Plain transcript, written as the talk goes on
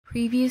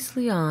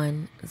Previously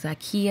on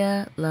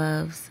Zakiya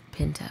Loves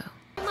Pinto.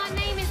 My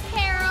name is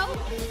Carol.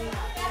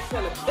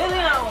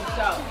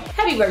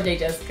 Happy birthday,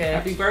 Jessica.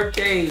 Happy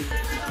birthday.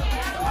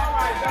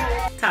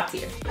 Top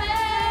tier.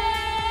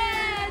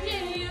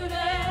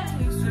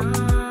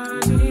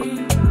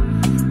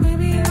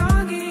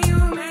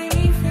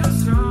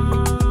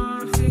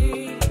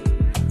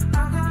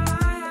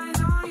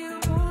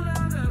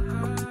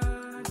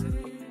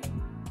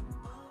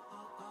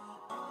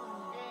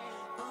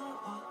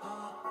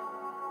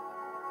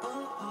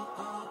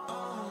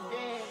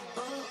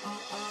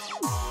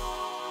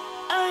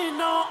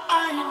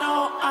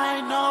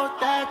 I know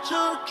that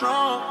you're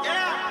drunk.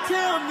 Yeah.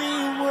 Tell me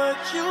what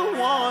you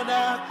want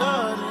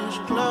after this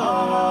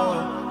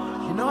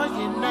club. You know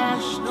you're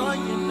nasty.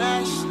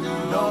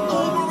 No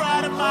Uber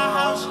ride at my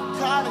house, you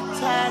call a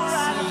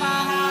taxi.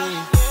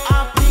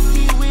 I'm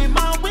picky with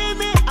my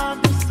women, I'm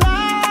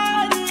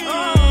deciding.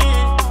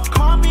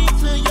 Call me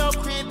to your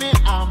crib and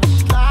I'm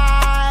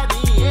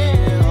sliding.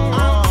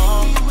 I'm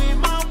picky with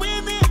my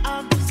women,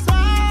 I'm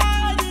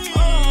deciding.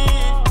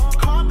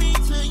 Call me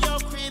to your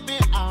crib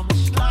and I'm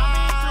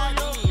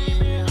sliding.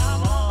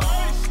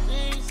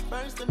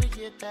 First, let me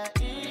get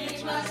that in.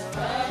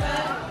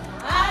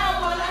 I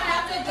don't wanna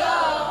have to go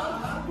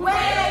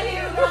where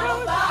you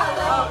gonna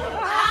follow.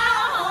 I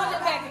don't want to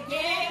back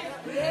again.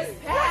 This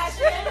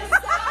passion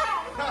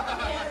inside.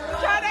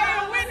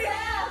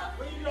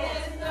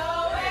 There's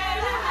nowhere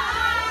to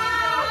hide.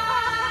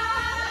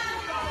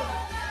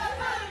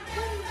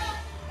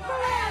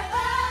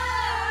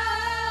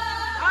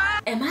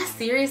 Am I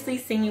seriously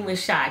singing with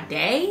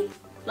Sade?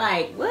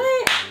 Like,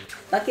 what?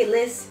 Bucket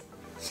list?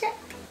 Check.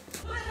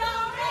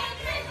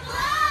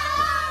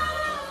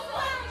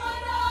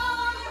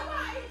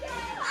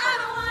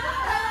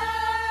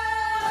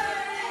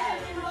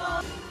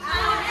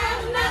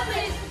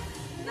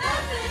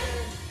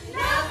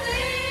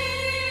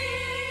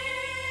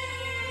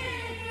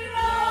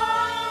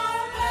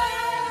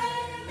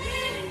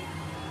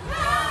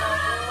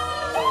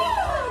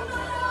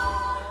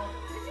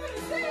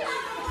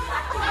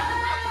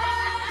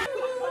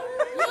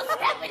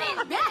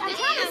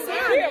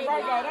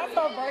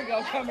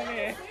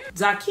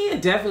 Zakiya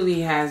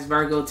definitely has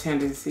Virgo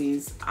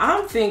tendencies.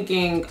 I'm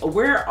thinking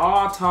we're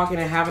all talking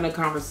and having a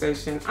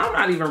conversation. I'm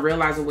not even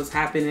realizing what's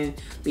happening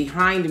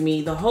behind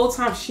me. The whole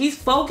time she's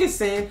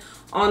focusing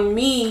on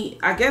me,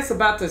 I guess,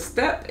 about to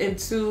step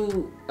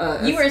into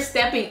You were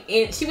stepping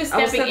in. She was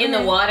stepping in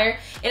the water,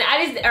 and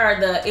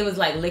it was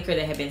like liquor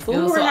that had been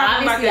spilled. So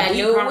obviously I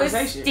knew it was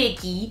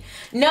sticky.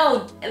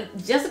 No,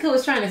 Jessica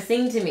was trying to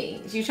sing to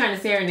me. She was trying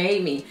to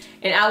serenade me,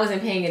 and I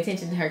wasn't paying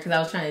attention to her because I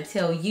was trying to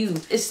tell you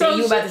that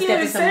you were about to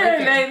step in some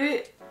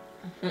liquor.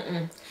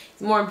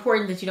 It's more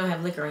important that you don't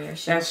have liquor on your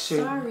shirt. That's true.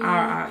 Sorry.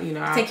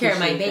 I take care of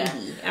my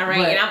baby. All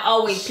right, and I'm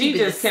always she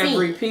just kept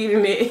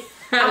repeating it.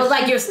 I was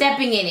like, you're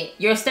stepping in it.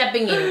 You're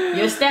stepping in it.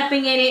 You're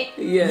stepping in it.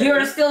 Yes.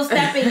 You're still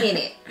stepping in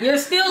it. You're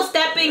still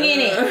stepping in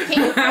it. Can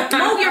you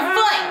move your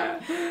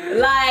foot?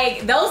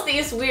 Like, those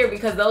things, it's weird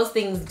because those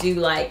things do,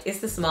 like, it's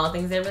the small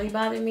things that really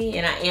bother me.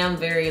 And I am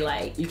very,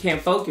 like... You can't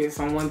focus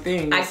on one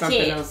thing. If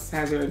something else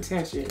has your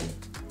attention.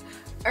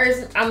 Or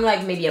I'm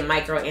like maybe a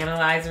micro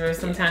analyzer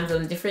sometimes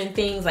on different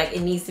things. Like,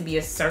 it needs to be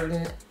a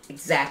certain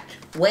exact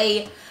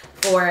way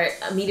for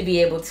me to be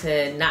able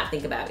to not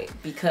think about it,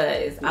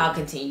 because I'll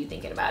continue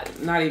thinking about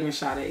it. Not even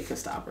Sade could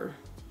stop her.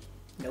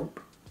 Nope.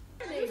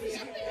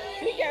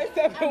 He got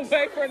stuff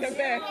away from the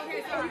back.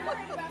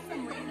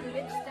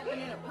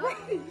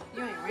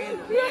 You ain't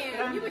random.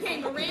 Yeah, you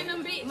became a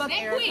random bitch. Look,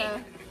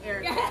 Erica.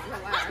 Erica,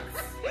 relax.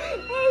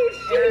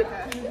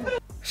 Erica.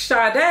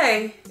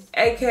 Sade,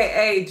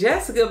 aka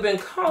Jessica, been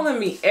calling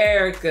me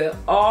Erica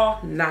all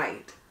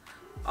night.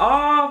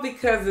 All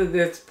because of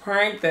this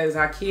prank that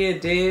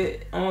Zakiya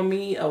did on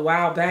me a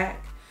while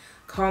back,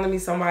 calling me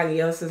somebody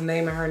else's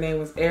name, and her name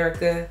was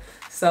Erica.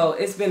 So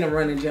it's been a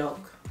running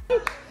joke.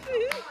 You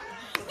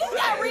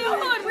got real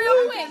hood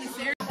real quick.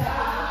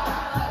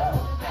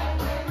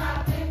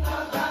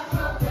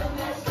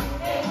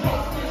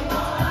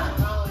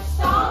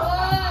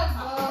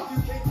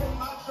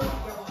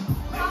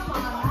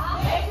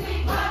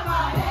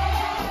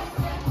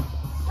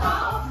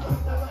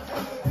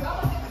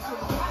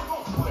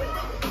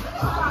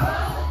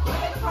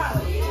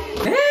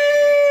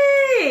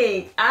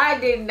 I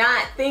did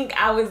not think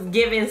I was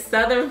giving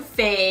Southern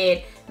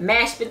fed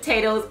mashed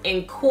potatoes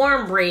and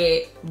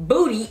cornbread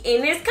booty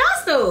in this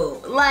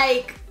costume.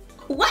 Like,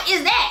 what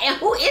is that? And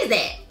who is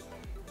that?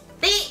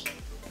 Thick.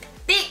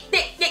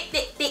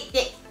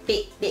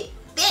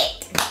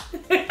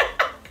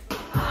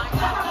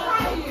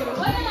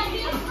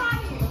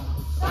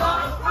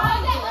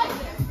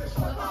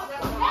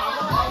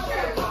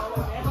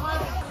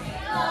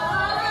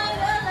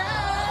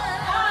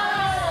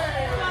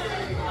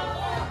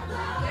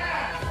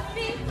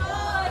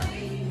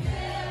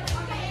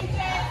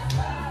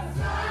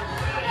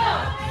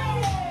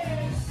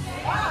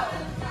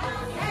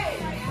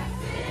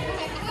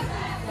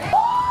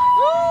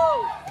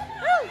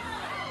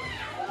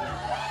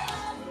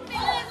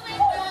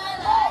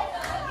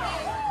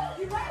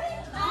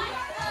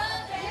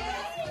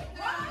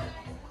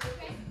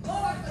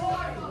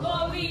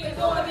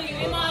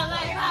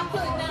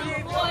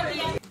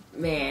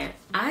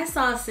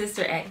 saw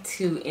Sister Act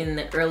 2 in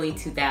the early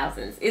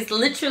 2000s. It's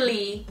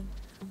literally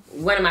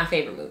one of my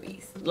favorite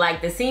movies.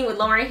 Like the scene with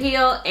Lauryn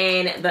Hill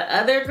and the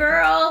other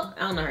girl,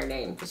 I don't know her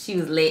name, but she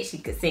was lit. She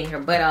could sing her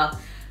butt off.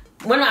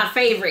 One of my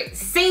favorite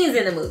scenes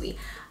in the movie.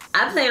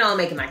 I plan on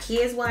making my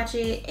kids watch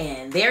it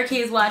and their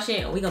kids watch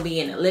it, and we're gonna be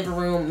in the living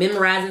room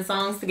memorizing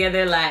songs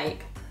together.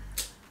 Like,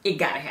 it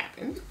gotta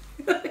happen.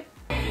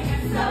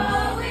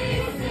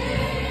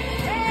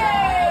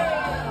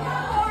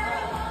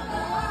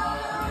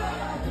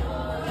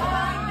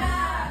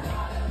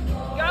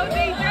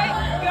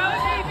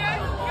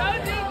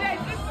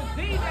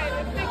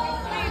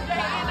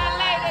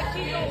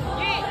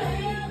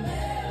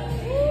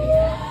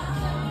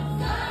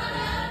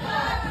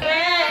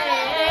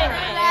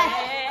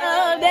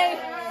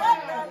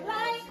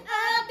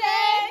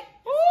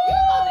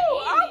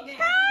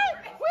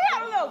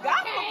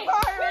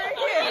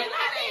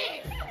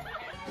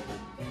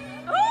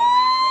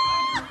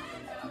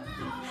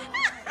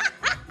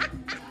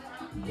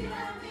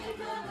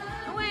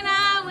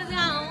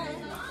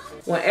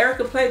 When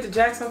Erica played the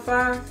Jackson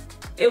 5,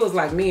 it was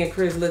like me and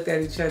Chris looked at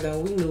each other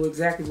and we knew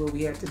exactly what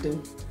we had to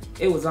do.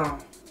 It was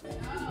on.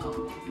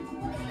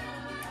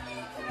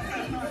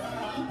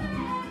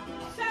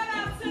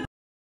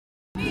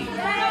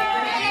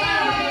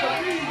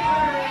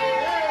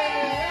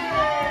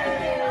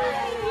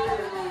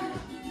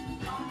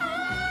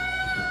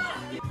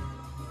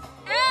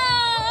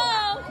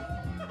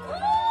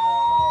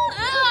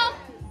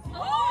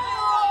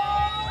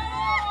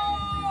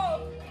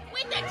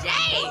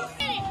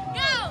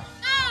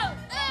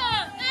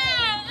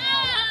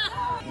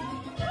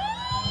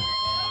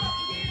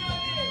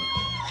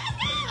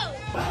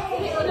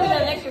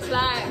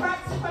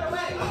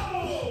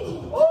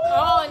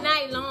 All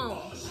night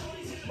long.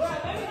 You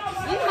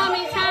know how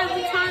many times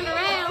we turned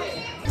around?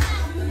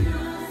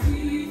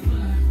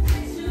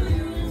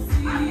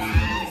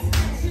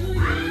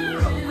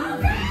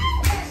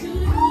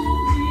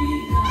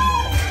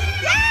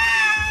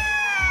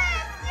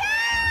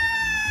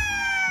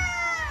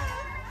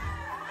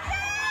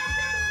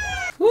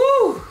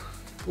 Woo!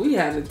 We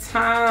had a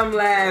time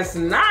last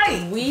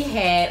night. We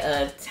had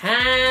a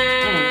time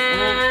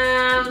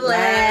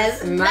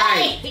last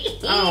night.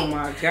 Oh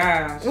my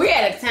gosh. We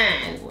had a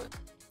time.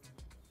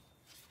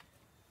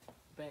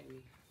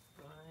 Baby,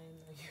 I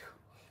know you.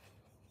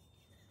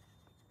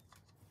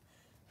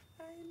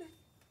 I know.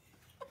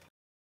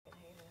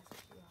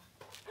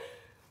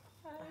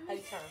 How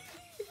you turn?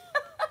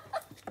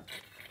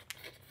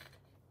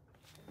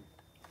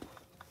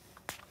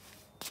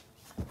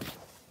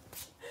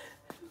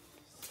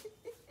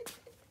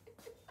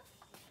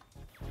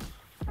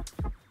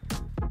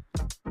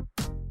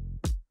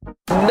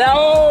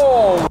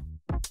 No!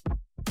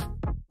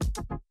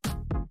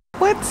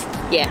 What?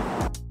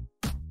 Yeah.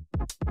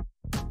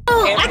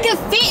 Oh, I can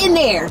fit in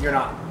there. You're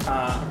not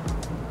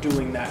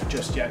doing that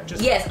just yet.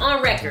 Just yes,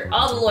 on record.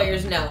 All the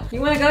lawyers know.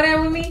 You want to go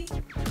there with me?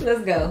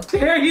 Let's go.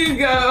 There you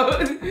go.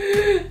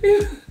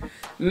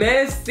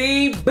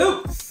 Messy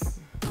boots.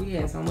 We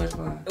had so much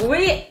fun.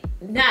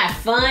 Not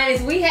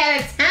fun. We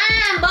had a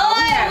time,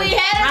 boy. We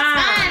had a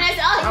time. That's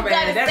all you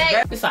gotta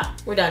say. It's fine.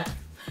 We're done.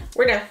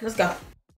 We're done. Let's go.